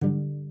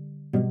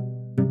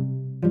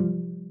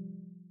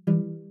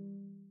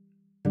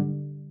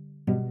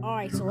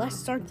Alright, so let's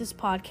start this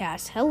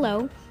podcast.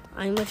 Hello,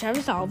 I'm the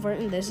Travis Oliver,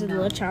 and this is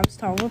the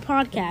Travis Oliver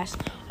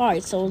podcast.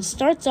 Alright, so it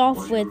starts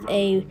off with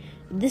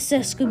this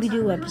is a Scooby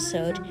Doo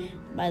episode.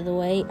 By the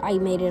way, I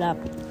made it up.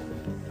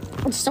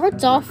 It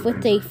starts off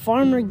with a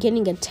farmer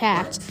getting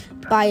attacked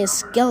by a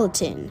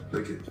skeleton.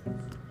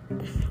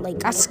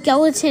 Like, a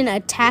skeleton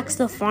attacks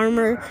the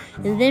farmer,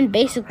 and then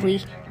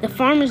basically, the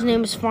farmer's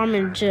name is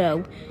Farmer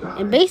Joe.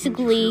 And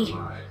basically,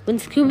 when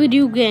Scooby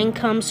Doo gang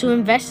comes to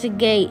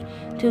investigate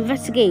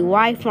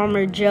why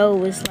Farmer Joe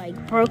was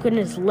broken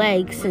his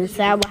leg, since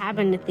that what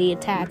happened at the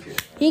attack,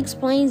 he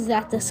explains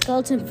that the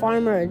skeleton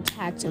farmer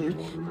attacked him.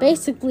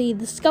 Basically,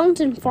 the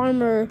skeleton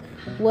farmer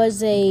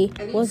was a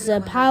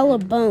pile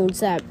of bones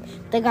that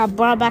got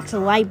brought back to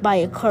life by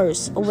a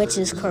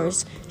witch's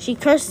curse. She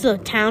cursed the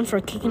town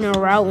for kicking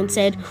her out and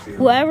said,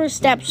 "Whoever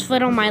steps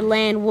foot on my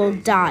land will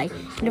die."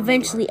 And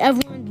eventually,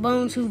 everyone's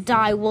bones who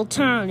die will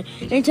turn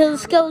into the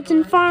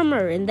skeleton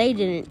farmer. And they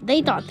didn't.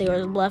 They thought they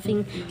were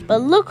bluffing.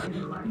 But look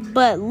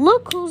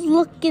who's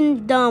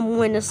looking dumb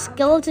when a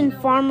skeleton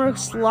farmer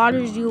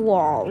slaughters you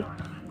all.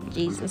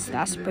 Jesus,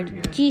 that's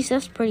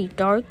pretty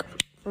dark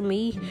for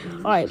me.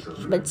 Alright,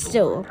 but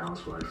still,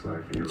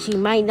 she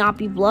might not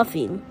be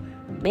bluffing.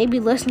 Maybe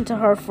listen to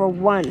her for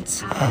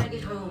once.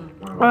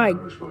 Alright,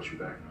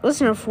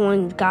 listen to her for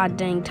one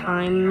goddamn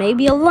time.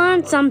 Maybe you'll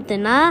learn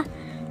something, huh?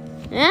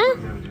 Huh?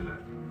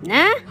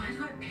 Nah?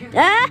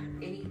 Nah?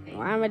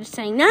 Why am I just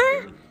saying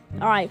nah?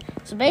 Alright,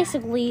 so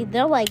basically,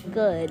 they're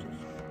good.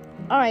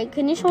 Alright,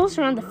 can you show us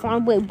around the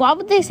farm? Wait, why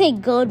would they say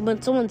good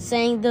when someone's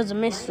saying there's a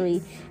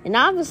mystery? And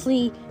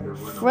obviously,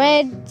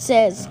 Fred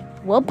says,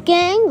 "Whoop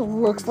gang,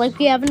 looks like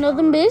we have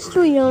another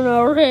mystery on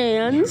our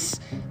hands."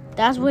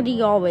 That's what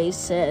he always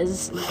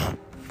says.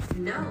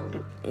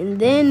 And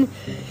then,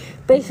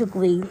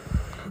 basically,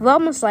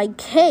 Velma's like,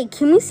 "Hey,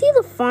 can we see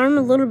the farm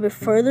a little bit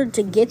further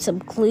to get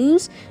some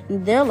clues?"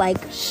 And they're like,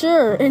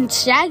 "Sure." And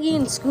Shaggy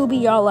and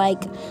Scooby are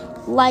like,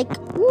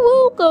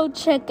 "We'll go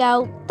check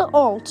out the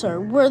altar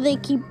where they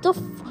keep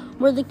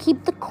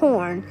the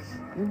corn."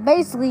 And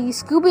basically,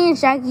 Scooby and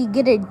Shaggy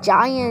get a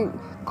giant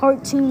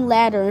cartoon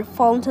ladder and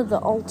fall into the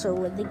altar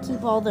where they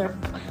keep all their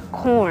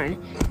corn.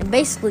 And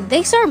basically,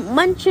 they start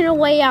munching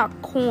away at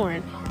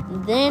corn.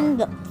 And then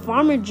the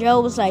Farmer Joe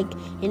was like,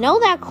 "You know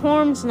that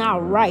corn's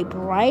not ripe,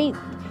 right?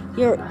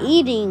 You're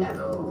eating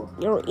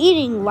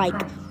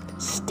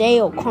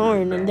stale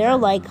corn." And they're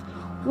like,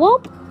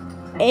 "Well,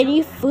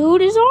 any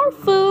food is our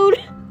food."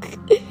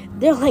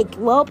 They're like,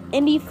 "Well,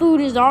 any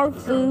food is our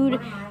food."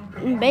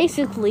 And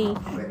basically,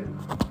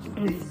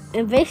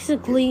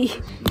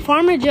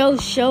 Farmer Joe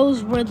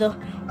shows where the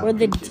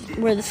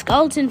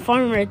skeleton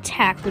farmer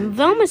attacked, and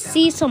Velma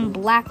sees some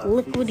black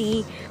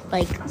liquidy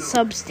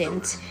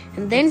substance,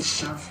 and then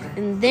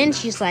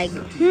she's like,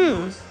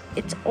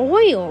 "It's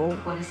oil,"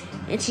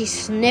 and she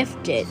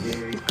sniffed it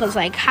because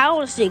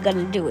how is she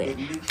gonna do it?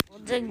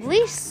 At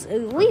least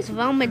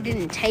Velma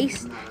didn't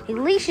taste. At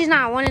least she's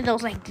not one of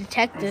those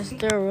detectives.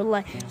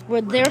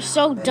 Where they're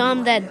so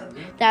dumb that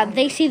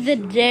they see the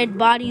dead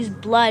body's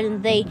blood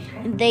and they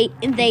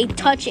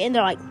touch it and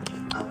they're like,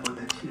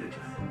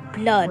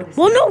 "Blood."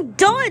 Well, no,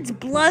 duh, it's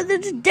blood.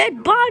 That's a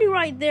dead body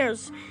right there.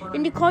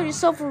 And you call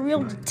yourself a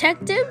real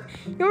detective?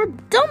 You're a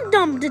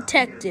dumb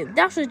detective.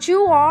 That's what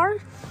you are.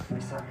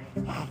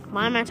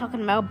 Why am I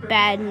talking about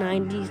bad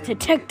 90s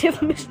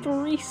detective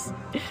mysteries?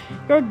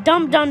 You're a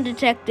dumb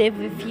detective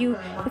if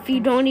you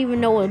don't even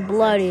know what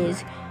blood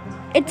is.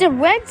 It's a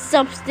red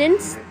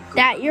substance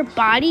that your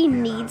body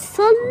needs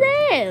to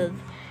live.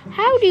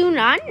 How do you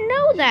not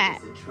know that?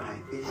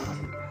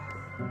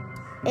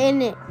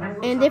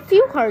 And if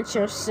you hurt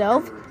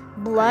yourself,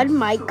 blood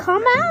might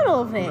come out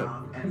of it,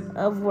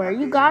 of where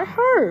you got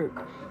hurt.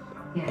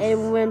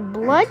 And when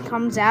blood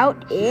comes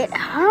out, it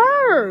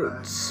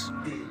hurts.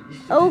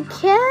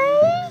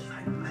 Okay?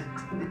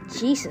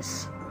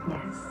 Jesus.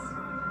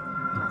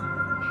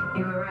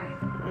 You were right.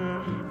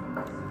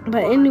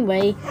 But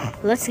anyway,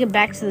 let's get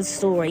back to the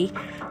story.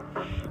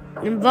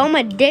 And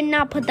Velma did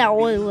not put that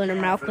oil in her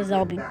mouth because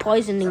that'll be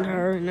poisoning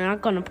her. And they're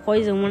not going to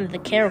poison one of the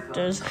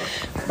characters.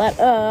 But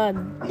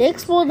they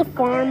explore the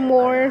farm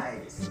more.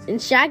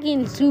 And Shaggy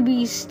and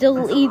Scooby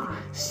still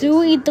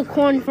eat the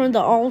corn from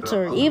the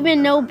altar.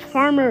 Even though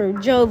Farmer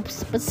Joe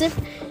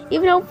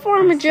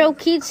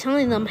keeps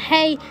telling them,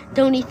 "Hey,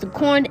 don't eat the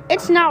corn.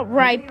 It's not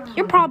ripe.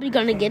 You're probably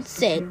going to get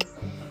sick."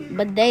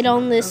 But they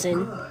don't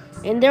listen.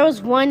 And there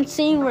was one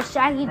scene where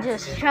Shaggy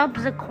just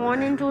shoves the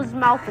corn into his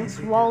mouth and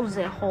swallows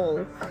it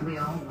whole.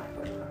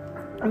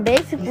 And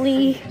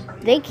basically,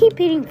 they keep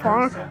eating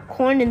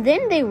corn, and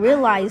then they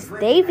realize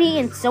they've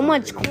eaten so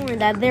much corn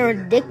that they're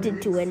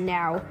addicted to it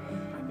now.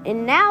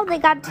 And now they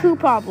got two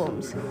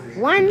problems.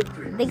 One,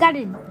 they got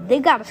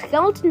a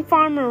skeleton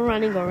farmer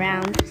running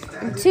around.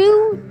 And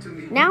two,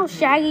 now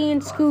Shaggy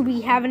and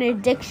Scooby have an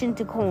addiction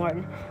to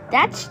corn.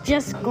 That's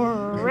just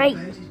great.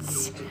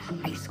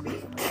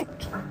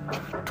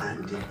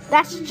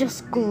 That's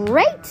just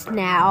great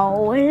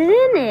now,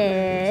 isn't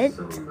it?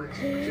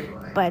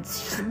 But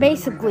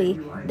basically,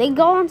 they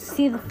go on to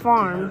see the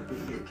farm.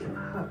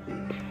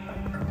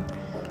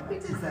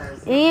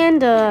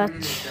 And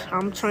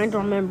I'm trying to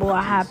remember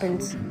what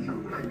happens.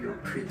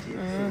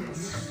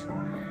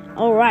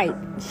 Alright.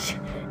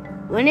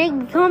 When it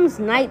becomes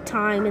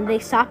nighttime and they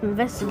stop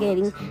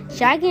investigating,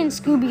 Shaggy and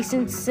Scooby,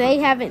 since they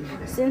have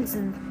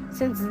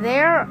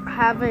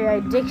an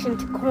addiction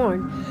to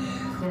corn,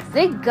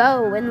 they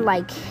go and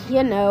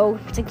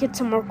to get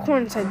some more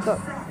corn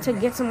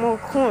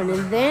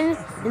and then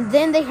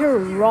they hear a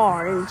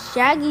roar, and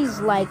Shaggy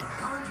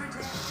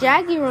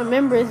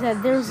remembers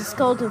that there's a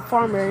skeleton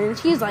farmer, and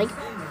he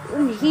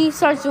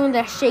starts doing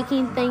that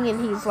shaking thing, and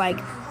he's like,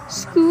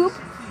 Scoop,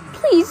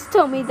 please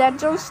tell me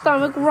that your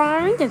stomach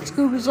roaring. And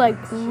Scooby's like,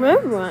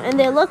 Rah. And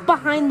they look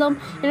behind them,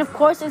 and of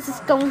course it's a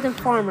skeleton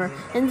farmer,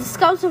 and the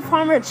skeleton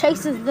farmer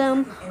chases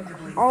them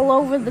all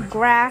over the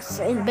grass,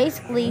 and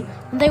basically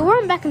when they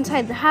run back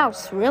inside the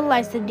house,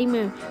 realize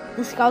the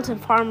skeleton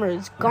farmer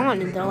is gone,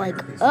 and they're like,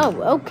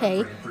 oh,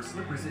 okay,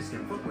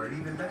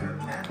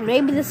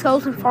 maybe the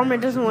skeleton farmer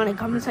doesn't want to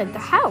come inside the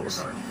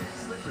house.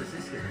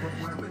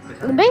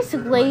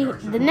 Basically,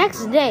 the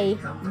next day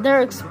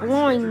they're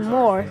exploring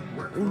more,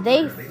 and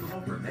they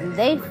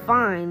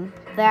find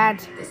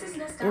that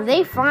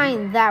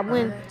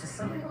when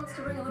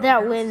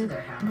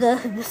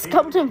the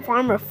skeleton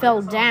farmer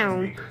fell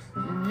down,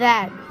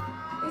 that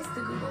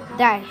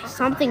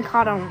some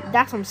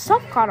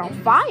stuff caught on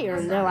fire,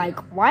 and they're like,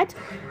 what,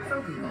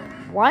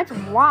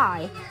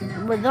 why?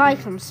 Were there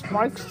like some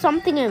sparks,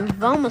 something? And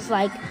Velma's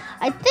like,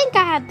 I think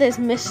I have this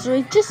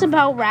mystery just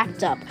about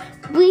wrapped up.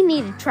 We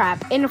need a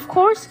trap. And of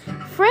course,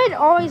 Fred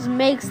always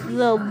makes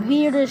the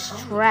weirdest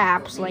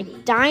traps,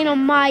 like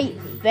dynamite,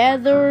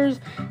 feathers,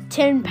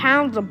 10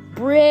 pounds of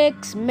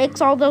bricks,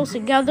 mix all those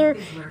together,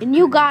 and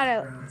you got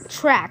a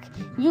trap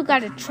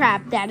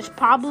that is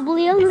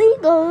probably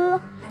illegal.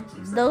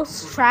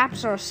 Those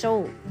traps are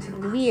so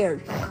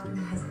weird.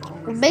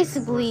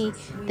 Basically,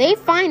 they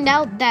find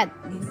out that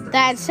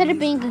instead of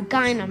being a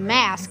guy in a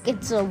mask,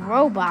 it's a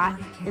robot,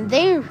 and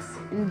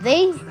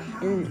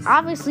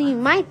obviously you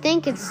might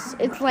think it's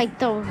like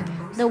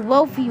the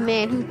wealthy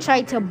man who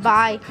tried to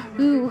buy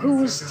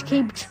who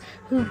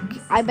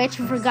I bet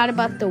you forgot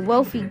about the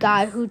wealthy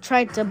guy who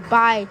tried to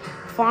buy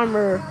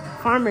Farmer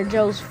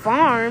Joe's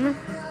farm.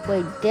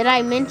 Wait, did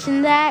I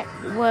mention that?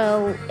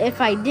 Well,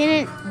 if I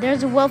didn't,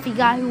 there's a wealthy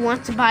guy who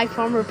wants to buy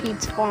Farmer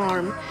Pete's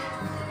farm.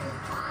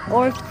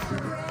 Or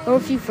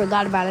if you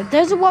forgot about it,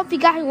 there's a wealthy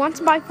guy who wants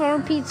to buy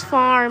Farmer Pete's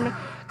farm,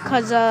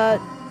 cause I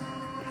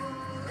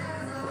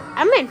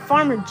meant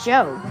Farmer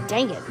Joe.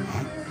 Dang it,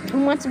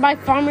 who wants to buy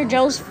Farmer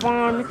Joe's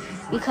farm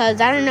because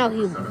I don't know,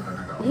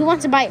 he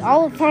wants to buy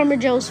all of Farmer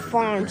Joe's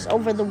farms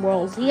over the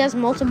world. He has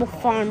multiple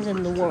farms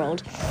in the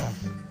world.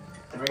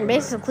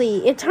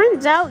 Basically, it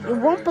turns out you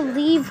won't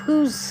believe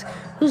who's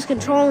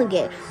controlling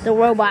it. The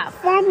robot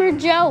Farmer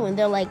Joe, and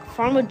they're like,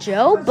 Farmer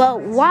Joe,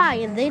 but why?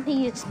 And then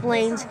he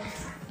explains,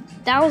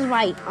 that was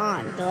my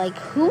aunt. They're like,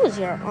 who was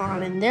your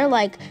aunt? And they're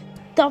like,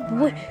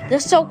 the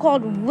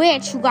so-called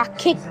witch who got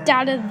kicked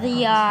out of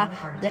the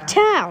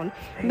town.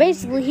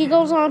 Basically, he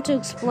goes on to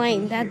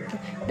explain that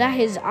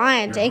his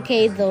aunt,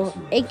 aka the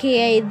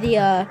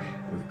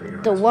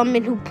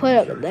woman who put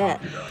up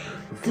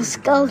the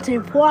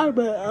skeleton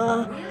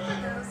farmer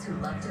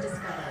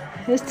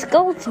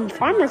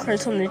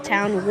curse on the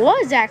town,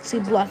 was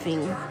actually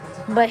bluffing,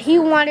 but he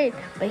wanted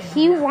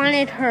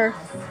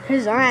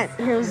his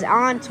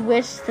aunt's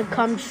wish to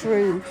come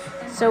true.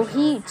 So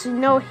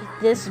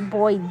this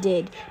boy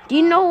did. Do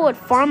you know what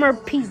Farmer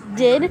Pete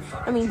did?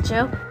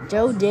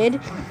 Joe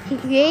did. He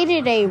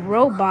created a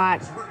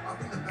robot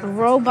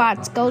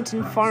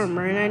skeleton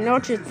farmer, and I know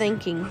what you're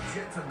thinking,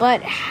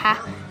 but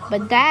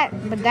that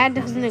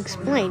doesn't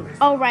explain.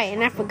 Oh right,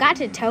 and I forgot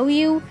to tell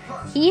you,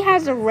 he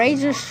has a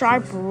razor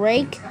sharp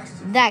rake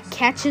that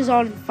catches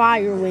on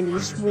fire when you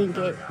swing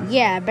it.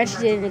 Yeah, I bet you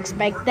didn't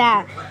expect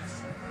that.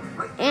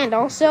 And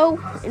also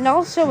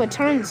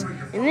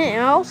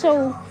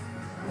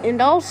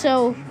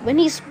when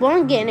he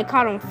swung it and it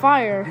caught on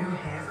fire,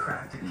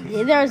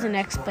 there's an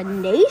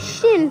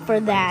explanation for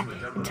that.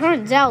 It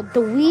turns out the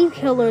weed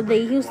killer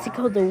they used to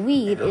kill the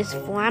weed is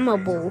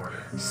flammable.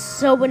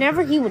 So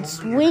whenever he would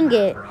swing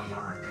it,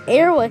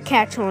 air would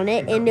catch on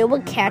it, and it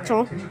would catch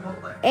on.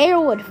 Air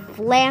would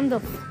fan the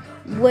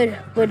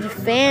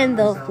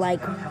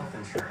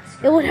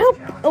It would help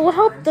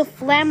the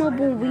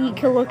flammable weed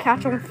killer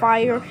catch on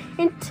fire,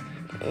 and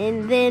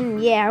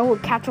then it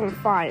would catch on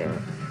fire.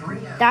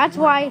 That's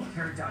why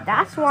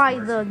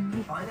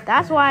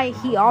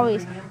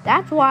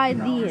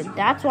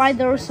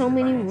there were so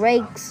many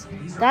rakes.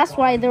 That's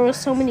why there were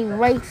so many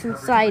rakes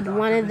inside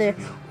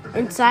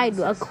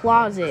a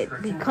closet,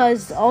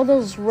 because all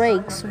those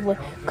rakes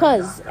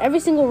because every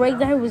single rake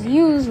that was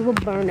used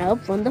would burn up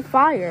from the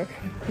fire.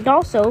 And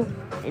also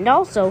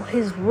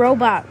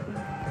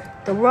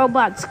the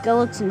robot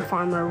skeleton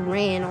farmer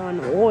ran on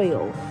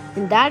oil,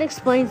 and that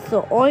explains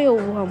the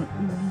oil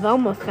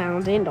Velma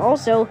found, and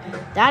also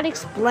that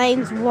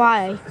explains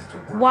why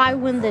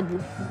when the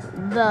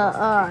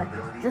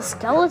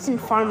skeleton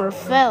farmer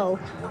fell,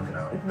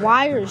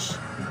 wires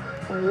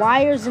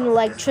wires and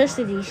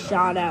electricity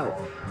shot out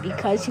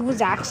because he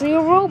was actually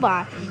a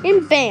robot.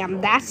 And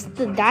bam, that's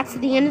the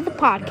end of the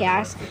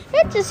podcast.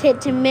 It just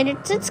hit 10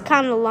 minutes. It's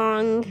kind of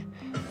long.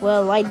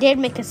 Well, I did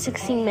make a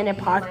 16-minute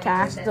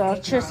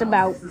podcast just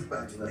about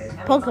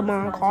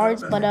Pokemon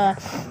cards, but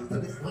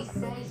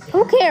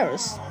who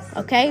cares?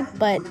 Okay,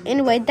 but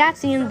anyway, that's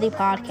the end of the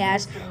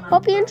podcast.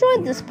 Hope you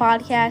enjoyed this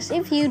podcast.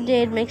 If you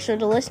did, make sure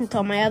to listen to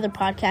all my other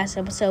podcast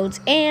episodes.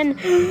 And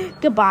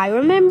goodbye.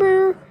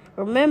 Remember,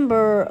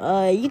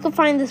 you can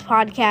find this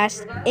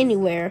podcast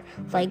anywhere,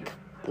 like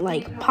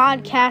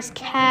Podcast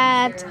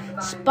Cat,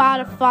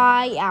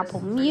 Spotify,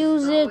 Apple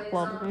Music.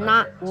 Well,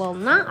 not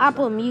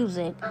Apple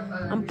Music.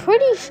 I'm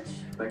pretty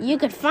you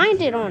could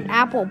find it on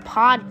Apple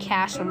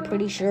Podcasts, I'm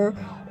pretty sure,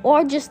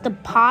 or just the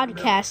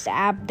podcast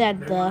app that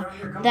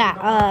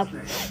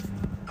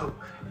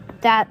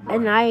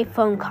an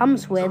iPhone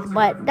comes with.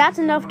 But that's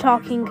enough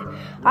talking.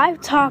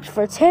 I've talked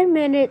for 10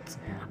 minutes.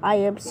 I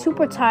am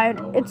super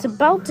tired. It's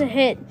about to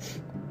hit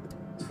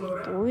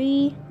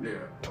 3,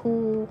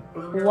 2,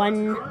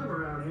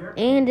 1,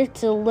 and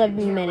it's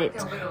 11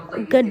 minutes.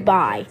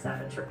 Goodbye.